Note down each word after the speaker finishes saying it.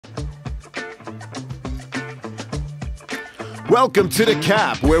Welcome to The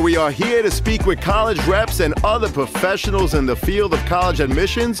Cap, where we are here to speak with college reps and other professionals in the field of college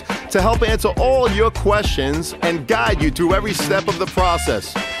admissions to help answer all your questions and guide you through every step of the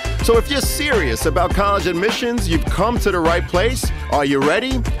process. So if you're serious about college admissions, you've come to the right place. Are you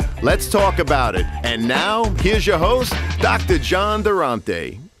ready? Let's talk about it. And now, here's your host, Dr. John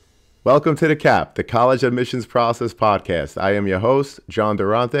Durante. Welcome to The Cap, the College Admissions Process Podcast. I am your host, John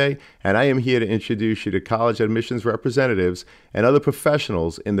Durante, and I am here to introduce you to college admissions representatives and other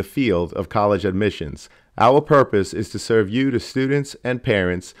professionals in the field of college admissions. Our purpose is to serve you, the students and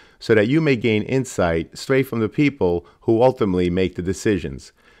parents, so that you may gain insight straight from the people who ultimately make the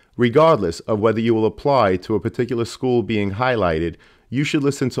decisions. Regardless of whether you will apply to a particular school being highlighted, you should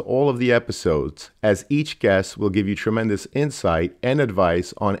listen to all of the episodes, as each guest will give you tremendous insight and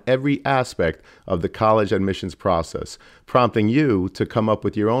advice on every aspect of the college admissions process, prompting you to come up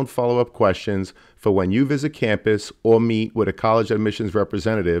with your own follow-up questions for when you visit campus or meet with a college admissions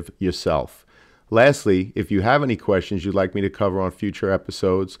representative yourself. Lastly, if you have any questions you'd like me to cover on future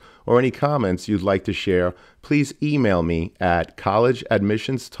episodes or any comments you'd like to share, please email me at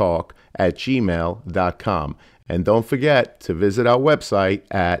collegeadmissionstalk@gmail.com. And don't forget to visit our website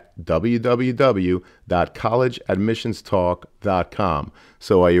at www.collegeadmissionstalk.com.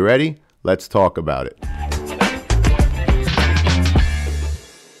 So are you ready? Let's talk about it.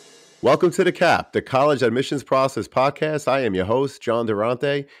 Welcome to The Cap, the College Admissions Process Podcast. I am your host, John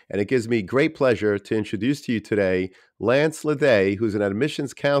Durante, and it gives me great pleasure to introduce to you today Lance Ledet, who's an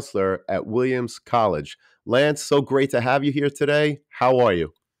admissions counselor at Williams College. Lance, so great to have you here today. How are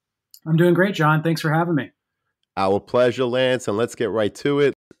you? I'm doing great, John. Thanks for having me. Our pleasure, Lance, and let's get right to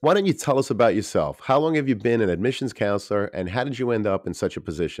it. Why don't you tell us about yourself? How long have you been an admissions counselor, and how did you end up in such a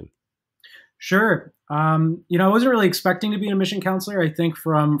position? Sure. I wasn't really expecting to be an admission counselor, I think,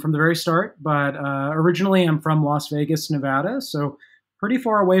 from the very start, but originally I'm from Las Vegas, Nevada, so pretty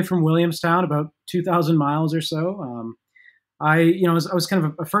far away from Williamstown, about 2,000 miles or so. I was kind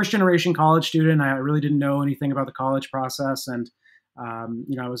of a first-generation college student. I really didn't know anything about the college process, and I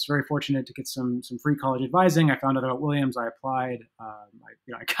was very fortunate to get some free college advising. I found out about Williams. I applied. I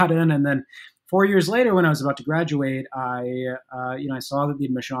got in, and then 4 years later, when I was about to graduate, I saw that the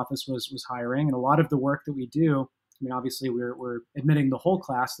admission office was hiring, and a lot of the work that we do. I mean, obviously, we're admitting the whole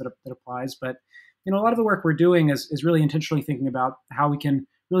class that applies, but a lot of the work we're doing is really intentionally thinking about how we can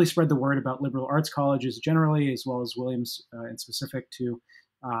really spread the word about liberal arts colleges generally, as well as Williams in specific to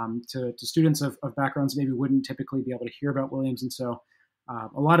students of backgrounds maybe wouldn't typically be able to hear about Williams. And so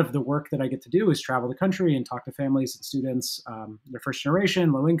a lot of the work that I get to do is travel the country and talk to families and students, they're first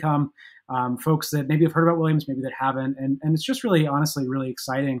generation, low income, folks that maybe have heard about Williams, maybe that haven't. And it's just really, honestly, really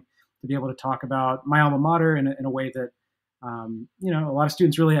exciting to be able to talk about my alma mater in a way that, a lot of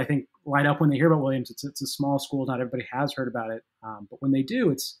students really, I think, light up when they hear about Williams. It's a small school. Not everybody has heard about it. But when they do,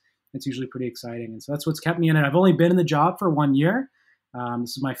 it's usually pretty exciting. And so that's what's kept me in it. I've only been in the job for 1 year.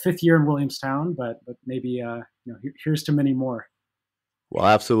 This is my 5th year in Williamstown, but maybe here's to many more. Well,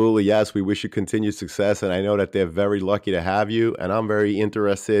 absolutely, yes. We wish you continued success, and I know that they're very lucky to have you, and I'm very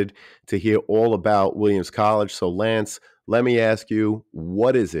interested to hear all about Williams College. So, Lance, let me ask you,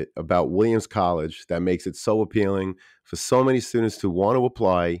 what is it about Williams College that makes it so appealing for so many students to want to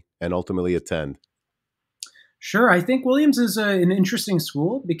apply and ultimately attend? Sure. I think Williams is an interesting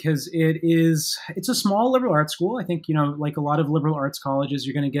school because it's a small liberal arts school. I think, like a lot of liberal arts colleges,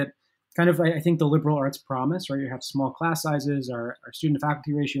 you're going to get kind of, I think, the liberal arts promise, right? You have small class sizes. Our student to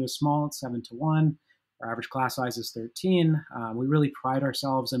faculty ratio is small. It's 7-to-1. Our average class size is 13. We really pride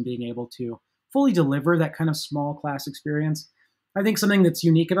ourselves in being able to fully deliver that kind of small class experience. I think something that's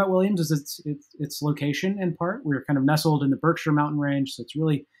unique about Williams is its location in part. We're kind of nestled in the Berkshire Mountain Range, so it's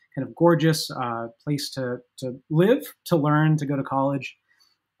really kind of gorgeous place to live, to learn, to go to college.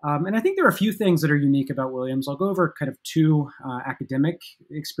 And I think there are a few things that are unique about Williams. I'll go over kind of 2 academic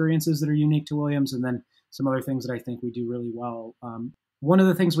experiences that are unique to Williams, and then some other things that I think we do really well. One of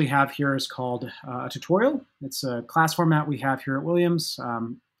the things we have here is called a tutorial. It's a class format we have here at Williams.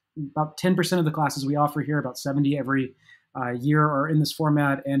 About 10% of the classes we offer here, about 70 every year, are in this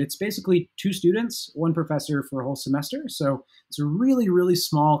format. And it's basically 2 students, 1 professor for a whole semester. So it's a really, really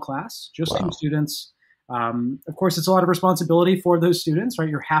small class, just 2 students. Of course, it's a lot of responsibility for those students, right?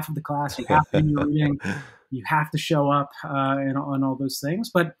 You're half of the class. You have to do your reading. You have to show up and on all those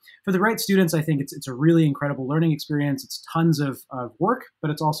things. But for the right students, I think it's a really incredible learning experience. It's tons of work,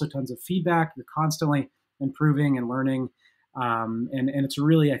 but it's also tons of feedback. You're constantly improving and learning. And it's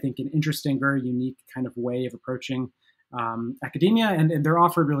really, I think, an interesting, very unique kind of way of approaching academia. And they're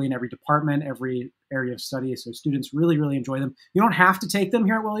offered really in every department, every area of study. So students really, really enjoy them. You don't have to take them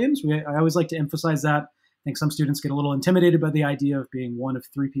here at Williams. I always like to emphasize that. think some students get a little intimidated by the idea of being one of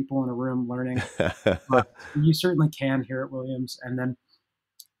three people in a room learning, but you certainly can here at Williams. And then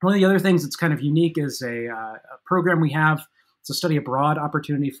one of the other things that's kind of unique is a program we have. It's a study abroad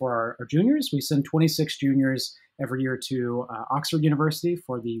opportunity for our juniors. We send 26 juniors every year to Oxford University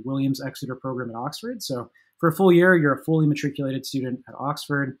for the Williams Exeter program at Oxford. So for a full year, you're a fully matriculated student at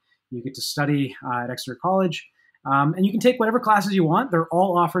Oxford. You get to study at Exeter College. And you can take whatever classes you want. They're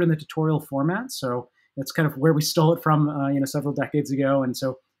all offered in the tutorial format. So that's kind of where we stole it from, several decades ago. And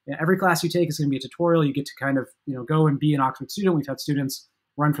so every class you take is going to be a tutorial. You get to kind of, go and be an Oxford student. We've had students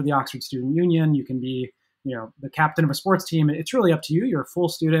run for the Oxford Student Union. You can be, the captain of a sports team. It's really up to you. You're a full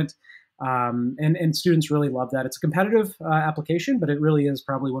student. And students really love that. It's a competitive application, but it really is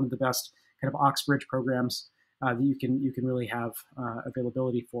probably one of the best kind of Oxbridge programs that you can really have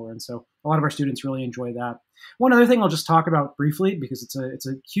availability for. And so a lot of our students really enjoy that. One other thing I'll just talk about briefly, because it's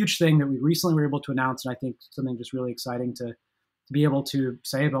a huge thing that we recently were able to announce, and I think something just really exciting to be able to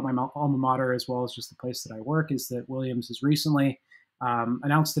say about my alma mater, as well as just the place that I work, is that Williams has recently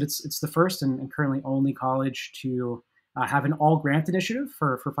announced that it's the first and currently only college to have an all grant initiative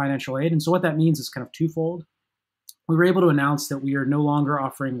for financial aid. And so what that means is kind of twofold. We were able to announce that we are no longer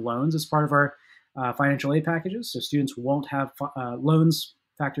offering loans as part of our financial aid packages. So students won't have loans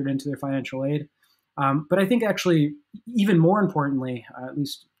factored into their financial aid. But I think actually, even more importantly, at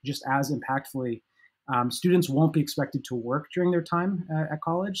least just as impactfully, students won't be expected to work during their time at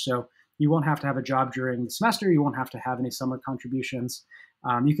college. So you won't have to have a job during the semester. You won't have to have any summer contributions.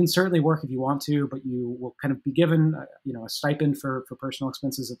 You can certainly work if you want to, but you will kind of be given a stipend for personal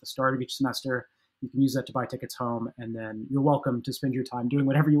expenses at the start of each semester. You can use that to buy tickets home, and then you're welcome to spend your time doing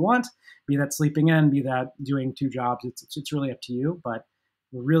whatever you want, be that sleeping in, be that doing two jobs. It's really up to you, but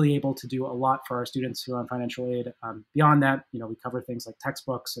we're really able to do a lot for our students who are on financial aid. Beyond that, we cover things like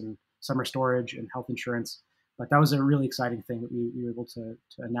textbooks and summer storage and health insurance. But that was a really exciting thing that we were able to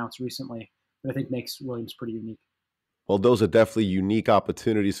announce recently that I think makes Williams pretty unique. Well, those are definitely unique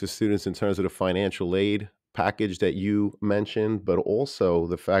opportunities for students in terms of the financial aid package that you mentioned, but also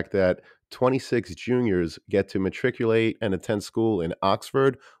the fact that 26 juniors get to matriculate and attend school in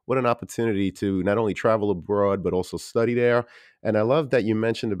Oxford. What an opportunity to not only travel abroad, but also study there. And I love that you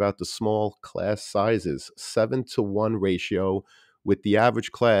mentioned about the small class sizes, 7-to-1 ratio, with the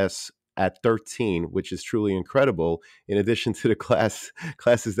average class at 13, which is truly incredible. In addition to the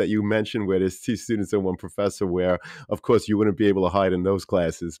classes that you mentioned, where there's 2 students and 1 professor, where of course you wouldn't be able to hide in those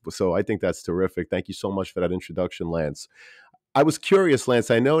classes. So I think that's terrific. Thank you so much for that introduction, Lance. I was curious, Lance,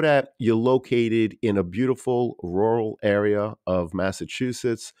 I know that you're located in a beautiful rural area of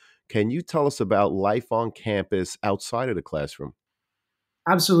Massachusetts. Can you tell us about life on campus outside of the classroom?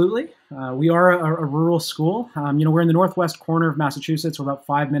 Absolutely. We are a rural school. We're in the northwest corner of Massachusetts. We're about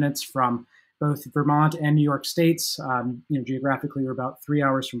 5 minutes from both Vermont and New York states. Geographically, we're about 3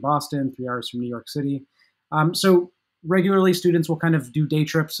 hours from Boston, 3 hours from New York City. So regularly, students will kind of do day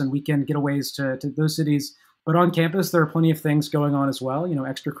trips and weekend getaways to those cities. But on campus, there are plenty of things going on as well.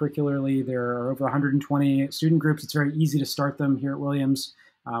 Extracurricularly, there are over 120 student groups. It's very easy to start them here at Williams.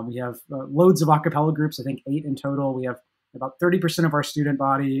 We have loads of a cappella groups, I think 8 in total. We have about 30% of our student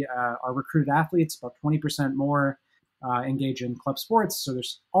body are recruited athletes, about 20% more engage in club sports. So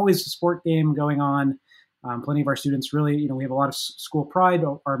there's always a sport game going on. Plenty of our students really, we have a lot of school pride.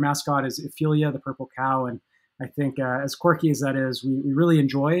 Our mascot is Ophelia, the purple cow. And I think as quirky as that is, we really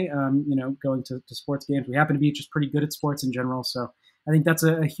enjoy, going to sports games. We happen to be just pretty good at sports in general. So I think that's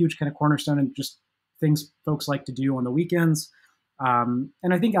a huge kind of cornerstone and just things folks like to do on the weekends. And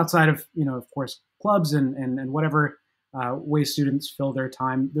I think outside of, of course, clubs and whatever ways students fill their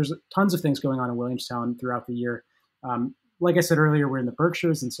time, there's tons of things going on in Williamstown throughout the year. Like I said earlier, we're in the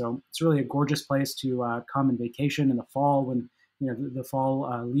Berkshires, and so it's really a gorgeous place to come and vacation in the fall when the fall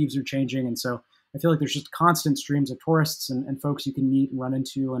leaves are changing. And so I feel like there's just constant streams of tourists and folks you can meet and run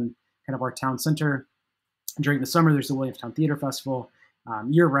into in kind of our town center. During the summer, there's the Williamstown Theater Festival.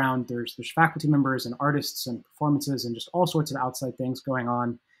 Year round, there's faculty members and artists and performances and just all sorts of outside things going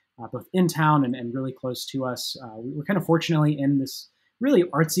on, both in town and really close to us. We're kind of fortunately in this really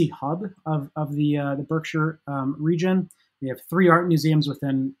artsy hub of the Berkshire region. We have 3 art museums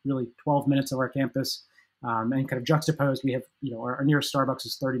within really 12 minutes of our campus. And kind of juxtaposed, we have, our nearest Starbucks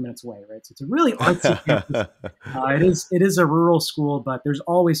is 30 minutes away, right? So it's a really artsy campus. It is a rural school, but there's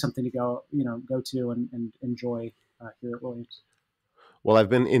always something to go to and enjoy here at Williams. Well, I've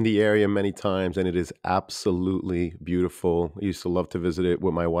been in the area many times and it is absolutely beautiful. I used to love to visit it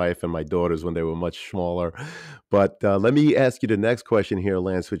with my wife and my daughters when they were much smaller. But let me ask you the next question here,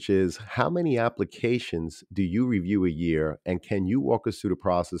 Lance, which is how many applications do you review a year? And can you walk us through the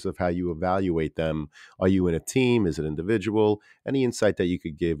process of how you evaluate them? Are you in a team? Is it individual? Any insight that you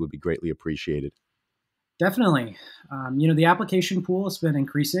could give would be greatly appreciated. Definitely. The application pool has been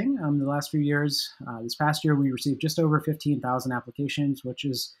increasing the last few years. This past year, we received just over 15,000 applications, which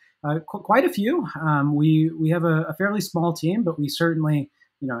is quite a few. We have a fairly small team, but we certainly,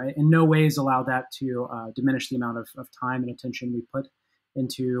 in no ways allow that to diminish the amount of time and attention we put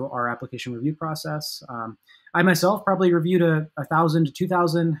into our application review process. I myself probably reviewed 1,000 to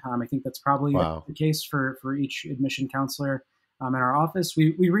 2,000. I think that's probably Wow. the case for each admission counselor in our office.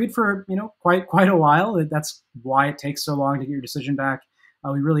 We read for quite a while. That's why it takes so long to get your decision back.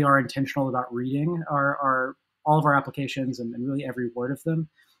 We really are intentional about reading our all of our applications and really every word of them. And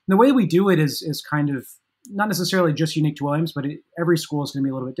the way we do it is kind of not necessarily just unique to Williams, but every school is going to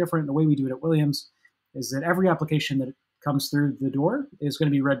be a little bit different. The way we do it at Williams is that every application that comes through the door is going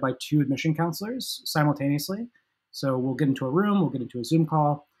to be read by two admission counselors simultaneously. So we'll get into a room, we'll get into a Zoom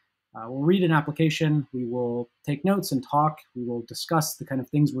call, we'll read an application, we will take notes and talk, we will discuss the kind of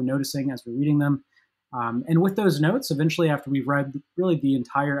things we're noticing as we're reading them. And with those notes, eventually after we've read really the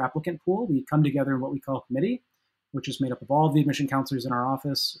entire applicant pool, we come together in what we call a committee, which is made up of all of the admission counselors in our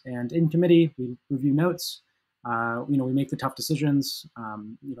office. And in committee, we review notes, we make the tough decisions.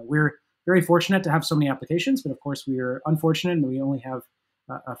 We're very fortunate to have so many applications, but of course we are unfortunate and we only have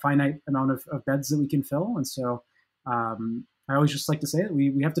a finite amount of beds that we can fill. And so I always just like to say that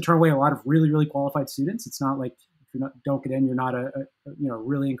we have to turn away a lot of really, really qualified students. It's not like if you don't get in, you're not a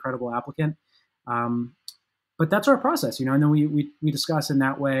really incredible applicant. But that's our process, and then we discuss in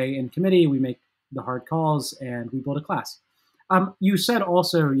that way in committee, we make the hard calls and we build a class. You said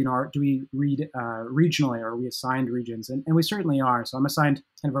also, do we read regionally or are we assigned regions? And we certainly are. So I'm assigned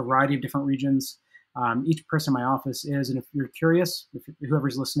kind of a variety of different regions. Each person in my office is, and if you're curious, if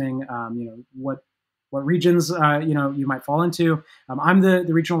whoever's listening, what regions you might fall into. I'm the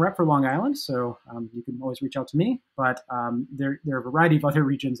regional rep for Long Island, so you can always reach out to me. But there are a variety of other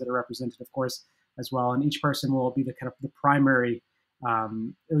regions that are represented, of course, as well. And each person will be the kind of the primary,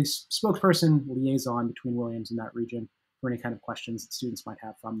 at least spokesperson, liaison between Williams and that region for any kind of questions that students might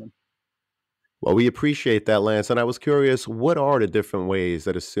have from them. Well, we appreciate that, Lance. And I was curious, what are the different ways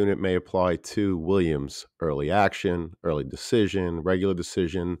that a student may apply to Williams? Early action, early decision, regular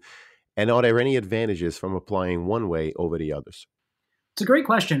decision? And are there any advantages from applying one way over the others? It's a great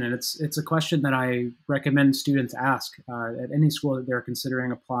question, and it's a question that I recommend students ask at any school that they're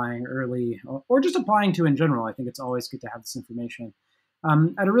considering applying early or just applying to in general. I think it's always good to have this information.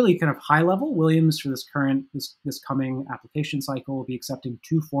 At a really kind of high level, Williams for this coming application cycle will be accepting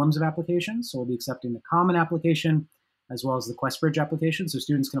two forms of applications. So we'll be accepting the common application as well as the QuestBridge application. So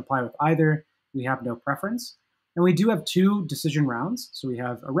students can apply with either. We have no preference. And we do have two decision rounds. So we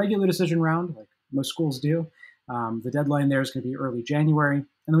have a regular decision round, like most schools do. The deadline there is going to be early January. And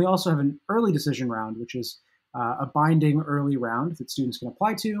then we also have an early decision round, which is a binding early round that students can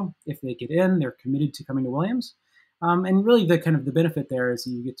apply to. If they get in, they're committed to coming to Williams. And really the kind of the benefit there is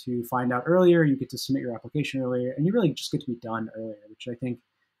you get to find out earlier, you get to submit your application earlier, and you really just get to be done earlier, which I think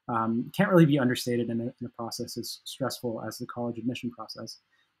can't really be understated in a process as stressful as the college admission process.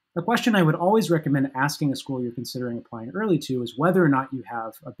 A question I would always recommend asking a school you're considering applying early to is whether or not you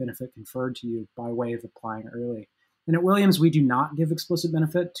have a benefit conferred to you by way of applying early. And at Williams, we do not give explicit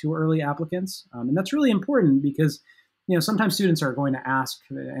benefit to early applicants. And that's really important because sometimes students are going to ask,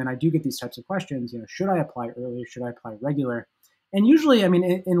 and I do get these types of questions, should I apply early or should I apply regular? And usually, I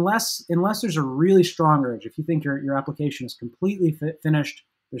mean, unless there's a really strong urge, if you think your application is completely finished,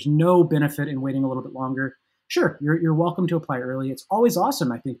 there's no benefit in waiting a little bit longer, sure, you're welcome to apply early. It's always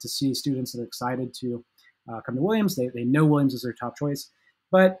awesome, I think, to see students that are excited to come to Williams. They know Williams is their top choice.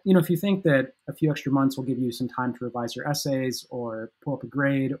 But if you think that a few extra months will give you some time to revise your essays or pull up a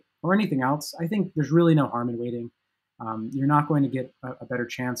grade or anything else, I think there's really no harm in waiting. You're not going to get a better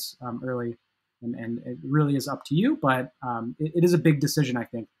chance early, and it really is up to you. But it is a big decision, I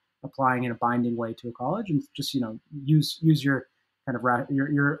think, applying in a binding way to a college, and just use your kind of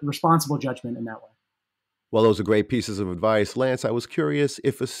your responsible judgment in that way. Well, those are great pieces of advice. Lance, I was curious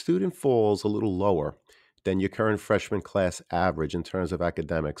if a student falls a little lower than your current freshman class average in terms of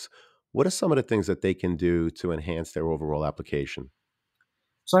academics, what are some of the things that they can do to enhance their overall application?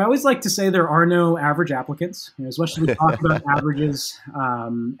 So I always like to say there are no average applicants. As much as we talk about averages,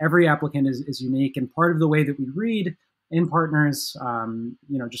 every applicant is unique. And part of the way that we read in partners,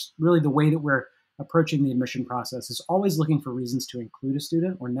 just really the way that we're approaching the admission process is always looking for reasons to include a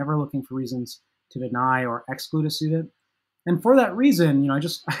student. We're never looking for reasons to deny or exclude a student. And for that reason, I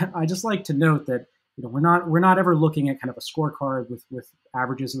just like to note that we're not ever looking at kind of a scorecard with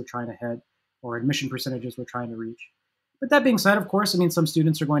averages we're trying to hit or admission percentages we're trying to reach. But that being said, of course, I mean, some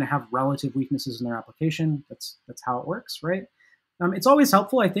students are going to have relative weaknesses in their application. That's how it works, right? It's always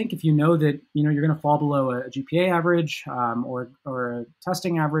helpful, I think, if you know that you're going to fall below a GPA average or a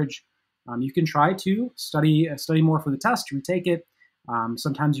testing average. You can try to study more for the test, retake it.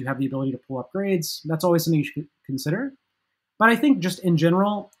 Sometimes you have the ability to pull up grades. That's always something you should consider. But I think just in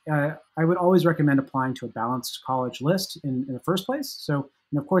general, I would always recommend applying to a balanced college list in the first place. So,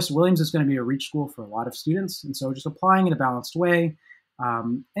 of course, Williams is going to be a reach school for a lot of students. And so just applying in a balanced way.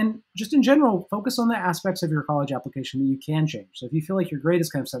 And just in general, focus on the aspects of your college application that you can change. So if you feel like your grade is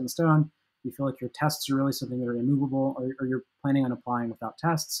kind of set in stone, you feel like your tests are really something that are immovable, or you're planning on applying without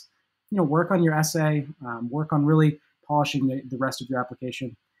tests, work on your essay, work on really polishing the rest of your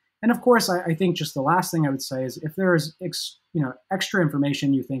application. And of course, I think just the last thing I would say is if there's extra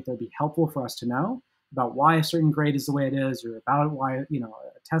information you think that would be helpful for us to know about why a certain grade is the way it is, or about why a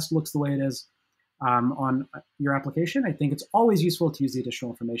test looks the way it is on your application, I think it's always useful to use the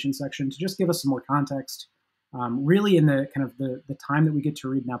additional information section to just give us some more context. Really, in the kind of the time that we get to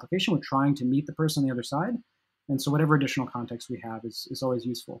read an application, we're trying to meet the person on the other side, and so whatever additional context we have is always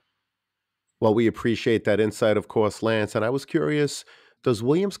useful. Well, we appreciate that insight, of course, Lance. And I was curious, does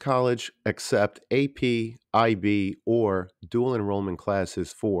Williams College accept AP, IB, or dual enrollment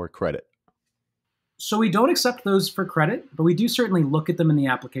classes for credit? So we don't accept those for credit, but we do certainly look at them in the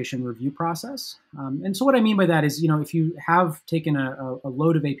application review process. And so what I mean by that is, if you have taken a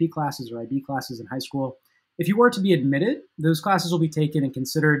load of AP classes or IB classes in high school, if you were to be admitted, those classes will be taken and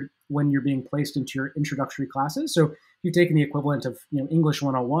considered when you're being placed into your introductory classes. So if you've taken the equivalent of English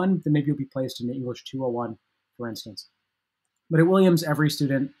 101, then maybe you'll be placed into English 201, for instance. But at Williams, every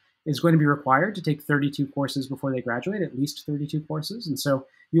student is going to be required to take 32 courses before they graduate, at least 32 courses. And so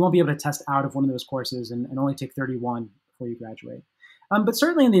you won't be able to test out of one of those courses and only take 31 before you graduate. But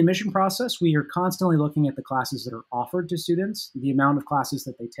certainly in the admission process, we are constantly looking at the classes that are offered to students, the amount of classes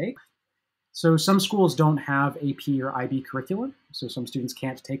that they take. So some schools don't have AP or IB curriculum, so some students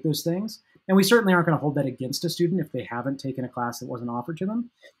can't take those things. And we certainly aren't going to hold that against a student if they haven't taken a class that wasn't offered to them.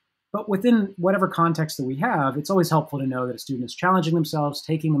 But within whatever context that we have, it's always helpful to know that a student is challenging themselves,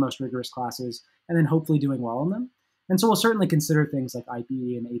 taking the most rigorous classes, and then hopefully doing well in them. And so we'll certainly consider things like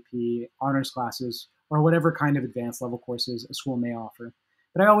IB and AP, honors classes, or whatever kind of advanced level courses a school may offer.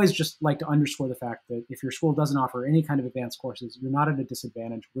 But I always just like to underscore the fact that if your school doesn't offer any kind of advanced courses, you're not at a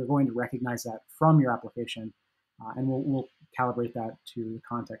disadvantage. We're going to recognize that from your application, and we'll calibrate that to the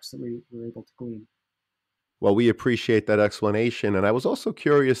context that we were able to glean. Well, we appreciate that explanation. And I was also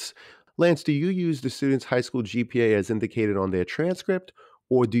curious, Lance, do you use the student's high school GPA as indicated on their transcript,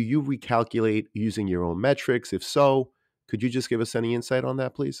 or do you recalculate using your own metrics? If so, could you just give us any insight on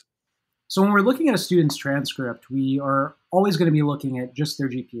that, please? So when we're looking at a student's transcript, we are always going to be looking at just their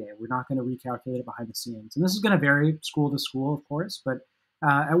GPA. We're not going to recalculate it behind the scenes. And this is going to vary school to school, of course. But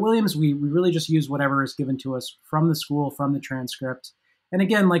at Williams, we really just use whatever is given to us from the school, from the transcript. And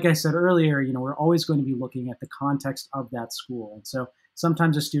again, like I said earlier, we're always going to be looking at the context of that school. And so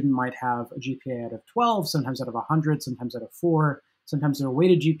sometimes a student might have a GPA out of 12, sometimes out of 100, sometimes out of 4. Sometimes there are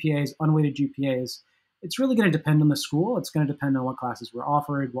weighted GPAs, unweighted GPAs. It's really going to depend on the school. It's going to depend on what classes were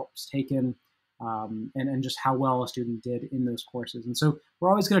offered, what was taken, and just how well a student did in those courses. And so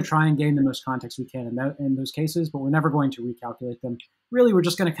we're always going to try and gain the most context we can in those cases, but we're never going to recalculate them. Really, we're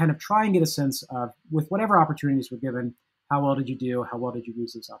just going to kind of try and get a sense of, with whatever opportunities were given, how well did you do? How well did you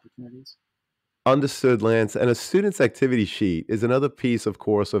use those opportunities? Understood, Lance. And a student's activity sheet is another piece, of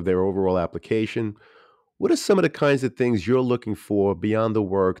course, of their overall application. What are some of the kinds of things you're looking for beyond the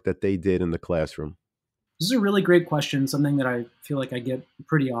work that they did in the classroom? This is a really great question, something that I feel like I get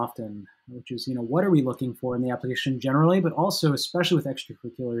pretty often, which is, what are we looking for in the application generally, but also, especially with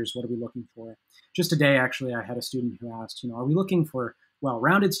extracurriculars, what are we looking for? Just today, actually, I had a student who asked, are we looking for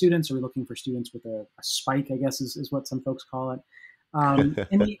well-rounded students? Are we looking for students with a spike, I guess is what some folks call it? And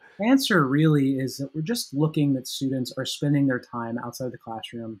the answer really is that we're just looking that students are spending their time outside the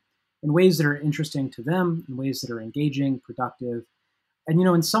classroom in ways that are interesting to them, in ways that are engaging, productive. And,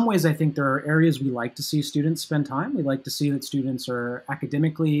 in some ways, I think there are areas we like to see students spend time. We like to see that students are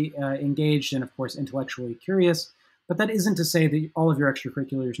academically engaged and, of course, intellectually curious. But that isn't to say that all of your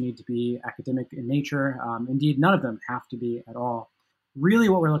extracurriculars need to be academic in nature. Indeed, none of them have to be at all. Really,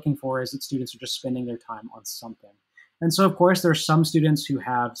 what we're looking for is that students are just spending their time on something. And so, of course, there are some students who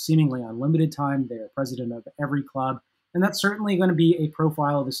have seemingly unlimited time. They are president of every club. And that's certainly going to be a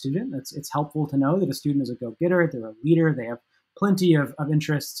profile of a student. It's helpful to know that a student is a go-getter, they're a leader, they have plenty of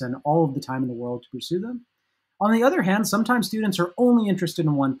interests and all of the time in the world to pursue them. On the other hand, sometimes students are only interested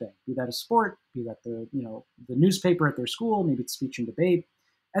in one thing, be that a sport, be that the newspaper at their school, maybe it's speech and debate,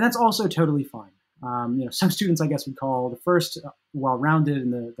 and that's also totally fine. Some students, I guess, would call the first well-rounded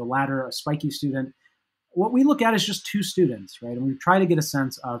and the latter a spiky student. What we look at is just two students, right? And we try to get a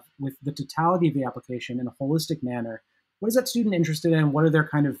sense of, with the totality of the application in a holistic manner, what is that student interested in? What are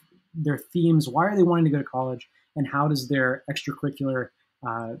their themes? Why are they wanting to go to college? And how does their extracurricular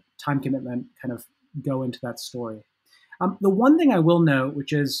time commitment kind of go into that story? The one thing I will note,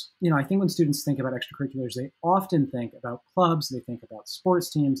 which is, I think when students think about extracurriculars, they often think about clubs, they think about sports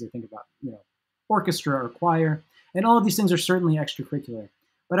teams, they think about, orchestra or choir, and all of these things are certainly extracurricular.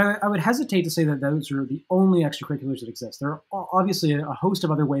 But I would hesitate to say that those are the only extracurriculars that exist. There are obviously a host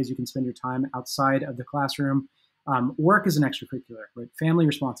of other ways you can spend your time outside of the classroom. Work is an extracurricular, right? Family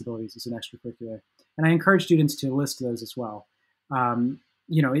responsibilities is an extracurricular. And I encourage students to list those as well.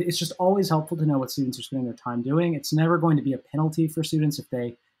 It's just always helpful to know what students are spending their time doing. It's never going to be a penalty for students if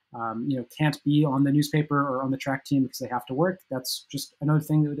they, can't be on the newspaper or on the track team because they have to work. That's just another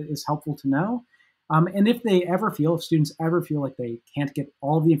thing that is helpful to know. And if students ever feel like they can't get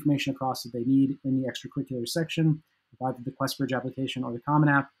all the information across that they need in the extracurricular section, either the QuestBridge application or the Common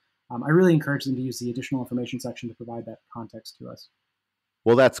App, I really encourage them to use the additional information section to provide that context to us.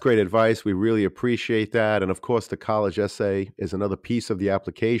 Well, that's great advice. We really appreciate that. And of course, the college essay is another piece of the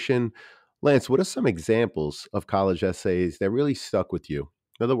application. Lance, what are some examples of college essays that really stuck with you?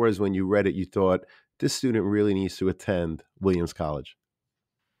 In other words, when you read it, you thought, this student really needs to attend Williams College.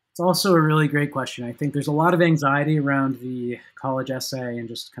 It's also a really great question. I think there's a lot of anxiety around the college essay and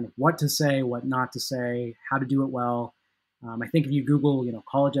just kind of what to say, what not to say, how to do it well. I think if you Google,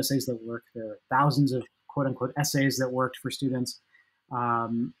 college essays that work, there are thousands of quote unquote essays that worked for students.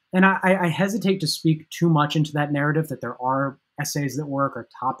 And I hesitate to speak too much into that narrative that there are essays that work or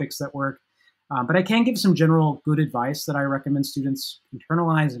topics that work. But I can give some general good advice that I recommend students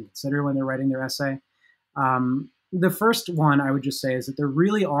internalize and consider when they're writing their essay. The first one I would just say is that there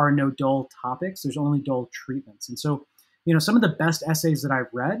really are no dull topics. There's only dull treatments. And so, some of the best essays that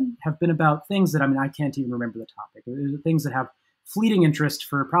I've read have been about things that, I can't even remember the topic. They're things that have fleeting interest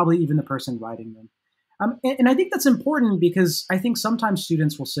for probably even the person writing them. And I think that's important because I think sometimes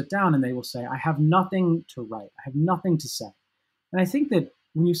students will sit down and they will say, I have nothing to write. I have nothing to say. And I think that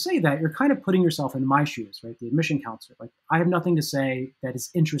when you say that, you're kind of putting yourself in my shoes, right? The admission counselor, like I have nothing to say that is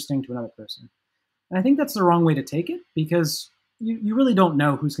interesting to another person. And I think that's the wrong way to take it because you really don't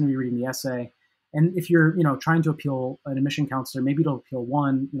know who's going to be reading the essay. And if you're, trying to appeal an admission counselor, maybe it'll appeal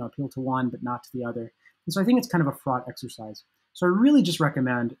to one, but not to the other. And so I think it's kind of a fraught exercise. So I really just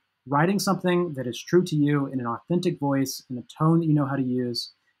recommend writing something that is true to you in an authentic voice, in a tone that you know how to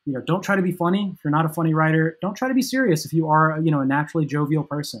use. Don't try to be funny. If you're not a funny writer, don't try to be serious if you are, a naturally jovial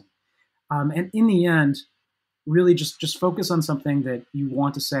person. And in the end, really just focus on something that you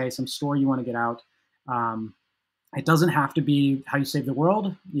want to say, some story you want to get out. It doesn't have to be how you save the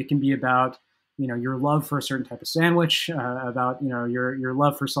world. It can be about, your love for a certain type of sandwich, about, your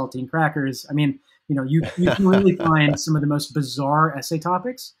love for saltine crackers. You can really find some of the most bizarre essay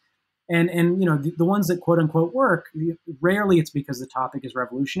topics. And the ones that quote unquote work, rarely it's because the topic is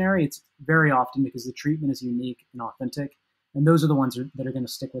revolutionary. It's very often because the treatment is unique and authentic. And those are the ones that are going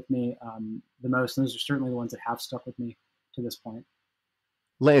to stick with me the most. And those are certainly the ones that have stuck with me to this point.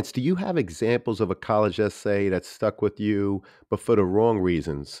 Lance, do you have examples of a college essay that stuck with you, but for the wrong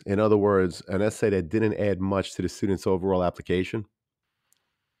reasons? In other words, an essay that didn't add much to the student's overall application?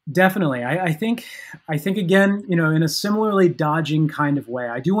 Definitely. I think again, in a similarly dodging kind of way,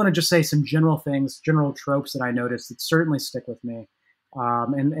 I do want to just say some general things, general tropes that I noticed that certainly stick with me.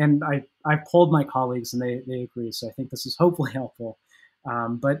 And I've polled my colleagues and they agree. So I think this is hopefully helpful.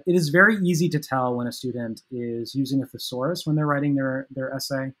 But it is very easy to tell when a student is using a thesaurus when they're writing their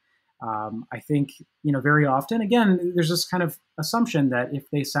essay. I think, very often, again, there's this kind of assumption that if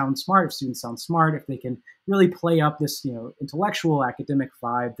they sound smart, if students sound smart, if they can really play up this, intellectual academic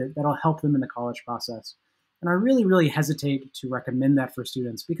vibe, that'll help them in the college process. And I really, really hesitate to recommend that for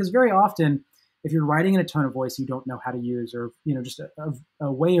students because very often, if you're writing in a tone of voice you don't know how to use or, just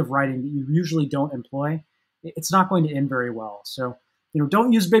a way of writing that you usually don't employ, it's not going to end very well. So,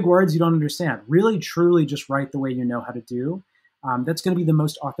 don't use big words you don't understand. Really, truly just write the way you know how to do. That's going to be the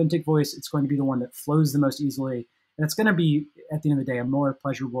most authentic voice. It's going to be the one that flows the most easily. And it's going to be, at the end of the day, a more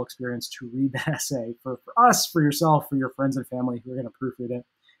pleasurable experience to read that essay for us, for yourself, for your friends and family who are going to proofread it.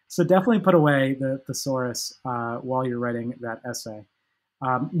 So definitely put away the thesaurus while you're writing that essay.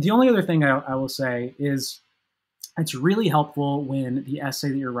 The only other thing I will say is, It's really helpful when the essay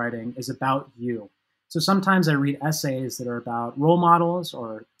that you're writing is about you. So sometimes I read essays that are about role models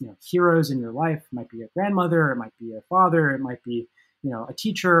or heroes in your life. It might be a grandmother, it might be a father, it might be a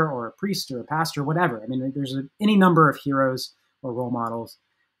teacher or a priest or a pastor, whatever. I mean, there's any number of heroes or role models.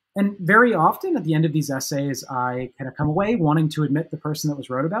 And very often at the end of these essays, I kind of come away wanting to admit the person that was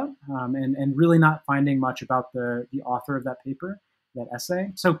wrote about, and really not finding much about the author of that paper, that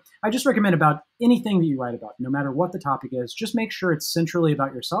essay. So I just recommend about anything that you write about, no matter what the topic is, just make sure it's centrally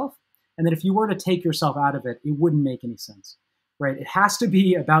about yourself. And that if you were to take yourself out of it, it wouldn't make any sense, right? It has to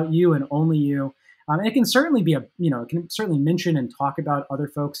be about you and only you. And it can certainly be it can certainly mention and talk about other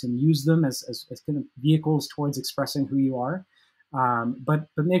folks and use them as kind of vehicles towards expressing who you are. But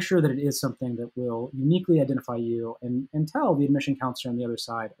make sure that it is something that will uniquely identify you and tell the admission counselor on the other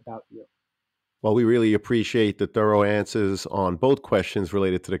side about you. Well, we really appreciate the thorough answers on both questions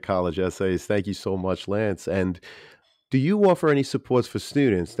related to the college essays. Thank you so much, Lance. And do you offer any supports for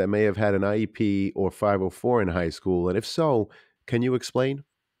students that may have had an IEP or 504 in high school? And if so, can you explain?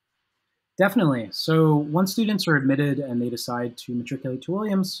 Definitely. So once students are admitted and they decide to matriculate to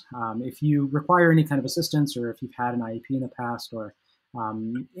Williams, if you require any kind of assistance or if you've had an IEP in the past or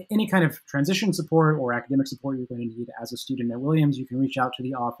any kind of transition support or academic support you're going to need as a student at Williams, you can reach out to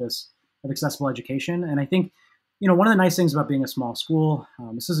the Office of Accessible Education. And I think, one of the nice things about being a small school,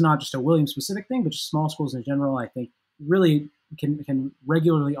 this is not just a Williams specific thing, but just small schools in general, I think really can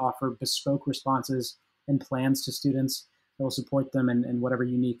regularly offer bespoke responses and plans to students that will support them in whatever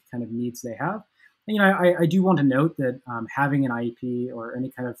unique kind of needs they have. And, I do want to note that having an IEP or any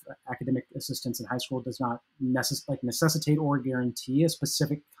kind of academic assistance in high school does not necessitate or guarantee a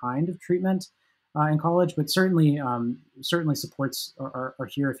specific kind of treatment in college, but certainly supports are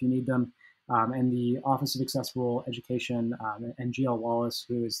here if you need them. And the Office of Accessible Education and GL Wallace,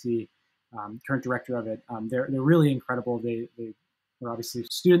 who is the current director of it, they're really incredible. They are obviously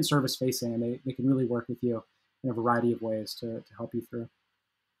student service facing, and they can really work with you in a variety of ways to help you through.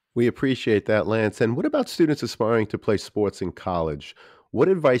 We appreciate that, Lance. And what about students aspiring to play sports in college? What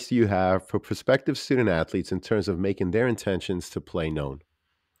advice do you have for prospective student athletes in terms of making their intentions to play known?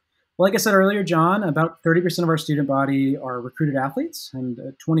 Well, like I said earlier, John, about 30% of our student body are recruited athletes, and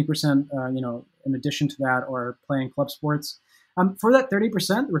 20%, in addition to that, are playing club sports. For that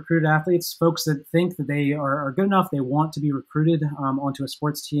 30%, recruited athletes, folks that think that they are good enough, they want to be recruited onto a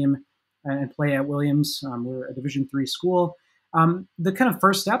sports team and play at Williams. We're a Division III school. The kind of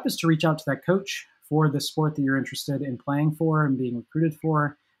first step is to reach out to that coach for the sport that you're interested in playing for and being recruited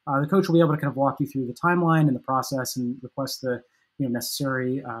for. The coach will be able to kind of walk you through the timeline and the process and request the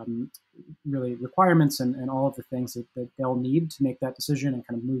necessary really requirements and all of the things that they'll need to make that decision and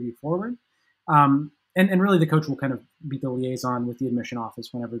kind of move you forward. And really the coach will kind of be the liaison with the admission office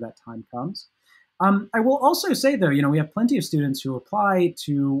whenever that time comes. I will also say, though, we have plenty of students who apply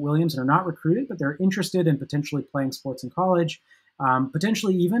to Williams and are not recruited, but they're interested in potentially playing sports in college,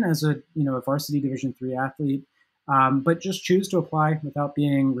 potentially even as a varsity Division III athlete, but just choose to apply without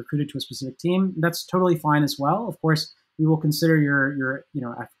being recruited to a specific team. That's totally fine as well. Of course, we will consider your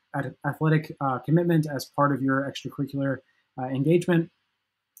athletic commitment as part of your extracurricular engagement,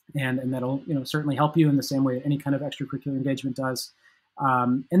 and that'll certainly help you in the same way that any kind of extracurricular engagement does.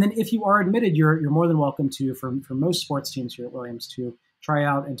 And then if you are admitted, you're more than welcome to, for most sports teams here at Williams, to try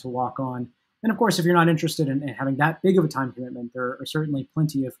out and to walk on. And of course, if you're not interested in having that big of a time commitment, there are certainly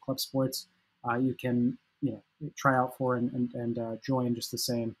plenty of club sports you can try out for and join just the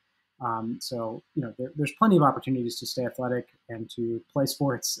same. So there's plenty of opportunities to stay athletic and to play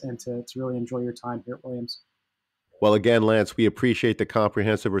sports and to really enjoy your time here at Williams. Well, again, Lance, we appreciate the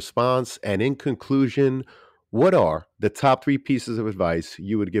comprehensive response. And in conclusion, what are the top three pieces of advice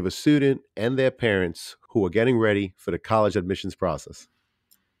you would give a student and their parents who are getting ready for the college admissions process?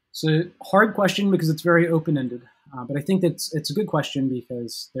 It's a hard question because it's very open-ended, but I think it's a good question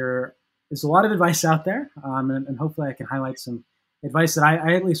because there is a lot of advice out there, and hopefully I can highlight some advice that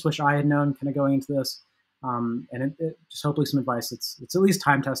I at least wish I had known kind of going into this, and just hopefully some advice that's at least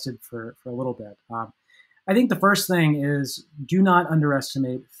time-tested for a little bit. I think the first thing is do not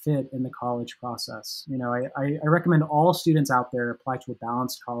underestimate fit in the college process. I recommend all students out there apply to a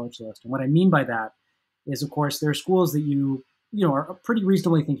balanced college list, and what I mean by that is, of course, there are schools that you are pretty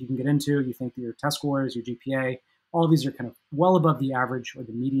reasonably think you can get into. You think that your test scores, your GPA, all of these are kind of well above the average or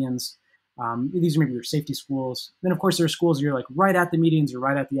the medians. These are maybe your safety schools. Then, of course, there are schools you're like right at the medians or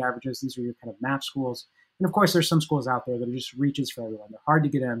right at the averages. These are your kind of match schools. And of course, there's some schools out there that are just reaches for everyone. They're hard to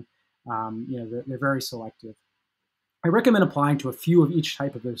get in. They're very selective. I recommend applying to a few of each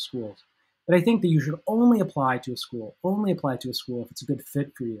type of those schools. But I think that you should only apply to a school if it's a good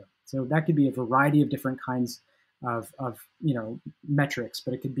fit for you. So that could be a variety of different kinds of metrics,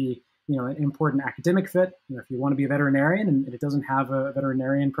 but it could be an important academic fit. If you want to be a veterinarian and it doesn't have a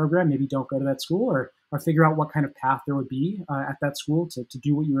veterinarian program, maybe don't go to that school, or figure out what kind of path there would be at that school to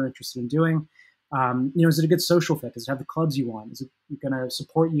do what you were interested in doing. Is it a good social fit? Does it have the clubs you want? Is it going to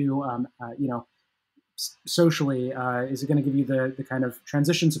support you, socially? Is it going to give you the kind of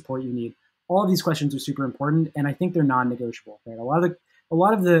transition support you need? All of these questions are super important, and I think they're non-negotiable. Right? A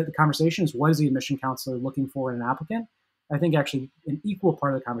lot of the conversation is, what is the admission counselor looking for in an applicant? I think actually an equal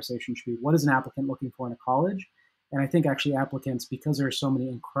part of the conversation should be, what is an applicant looking for in a college? And I think actually applicants, because there are so many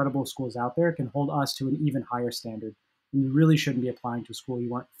incredible schools out there, can hold us to an even higher standard. And you really shouldn't be applying to a school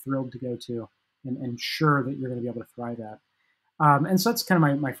you aren't thrilled to go to and sure that you're going to be able to thrive at. And so that's kind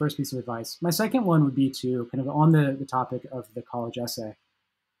of my first piece of advice. My second one would be to kind of on the topic of the college essay.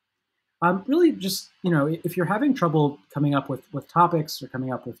 Really just, if you're having trouble coming up with topics or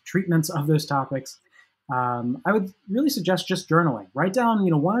coming up with treatments of those topics, I would really suggest just journaling. Write down,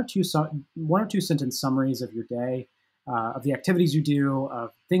 one or two sentence summaries of your day, of the activities you do,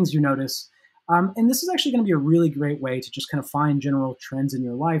 of things you notice. And this is actually going to be a really great way to just kind of find general trends in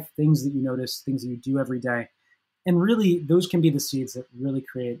your life, things that you notice, things that you do every day. And really, those can be the seeds that really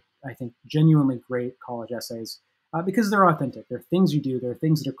create, I think, genuinely great college essays, because they're authentic. They're things you do. They're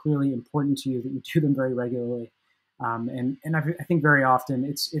things that are clearly important to you, that you do them very regularly. And I think very often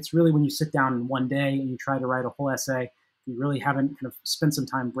it's really when you sit down in one day and you try to write a whole essay, you really haven't kind of spent some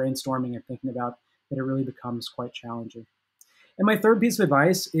time brainstorming and thinking about that, it really becomes quite challenging. And my third piece of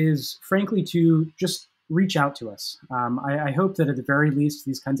advice is, frankly, to just reach out to us. I hope that at the very least,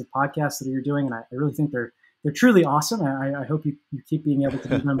 these kinds of podcasts that you're doing, and I really think they're truly awesome. I hope you keep being able to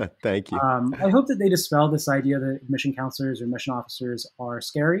do them. Thank you. I hope that they dispel this idea that admission counselors or admission officers are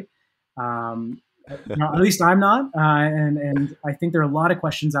scary. At least I'm not. And I think there are a lot of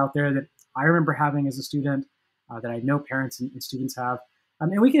questions out there that I remember having as a student, that I know parents and students have.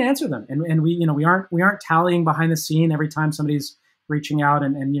 And we can answer them. And we aren't tallying behind the scene every time somebody's reaching out,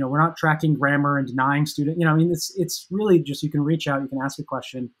 and we're not tracking grammar and denying student. It's really just, you can reach out, you can ask a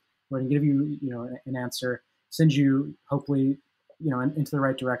question, we're going to give you an answer, send you hopefully into the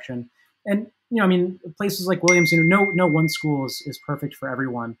right direction. And places like Williams, no one school is perfect for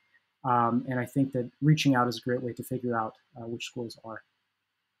everyone. And I think that reaching out is a great way to figure out which schools are.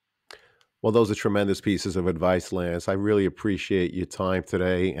 Well, those are tremendous pieces of advice, Lance. I really appreciate your time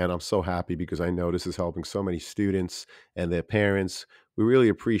today, and I'm so happy because I know this is helping so many students and their parents. We really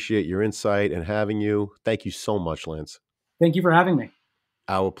appreciate your insight and having you. Thank you so much, Lance. Thank you for having me.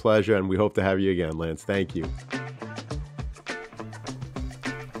 Our pleasure, and we hope to have you again, Lance. Thank you.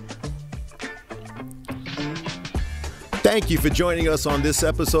 Thank you for joining us on this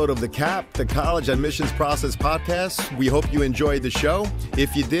episode of the CAP, the College Admissions Process Podcast. We hope you enjoyed the show.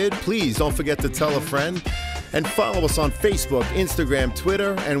 If you did, please don't forget to tell a friend and follow us on Facebook, Instagram,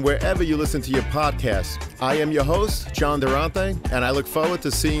 Twitter, and wherever you listen to your podcast. I am your host, John Durante, and I look forward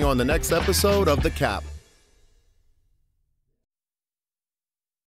to seeing you on the next episode of the CAP.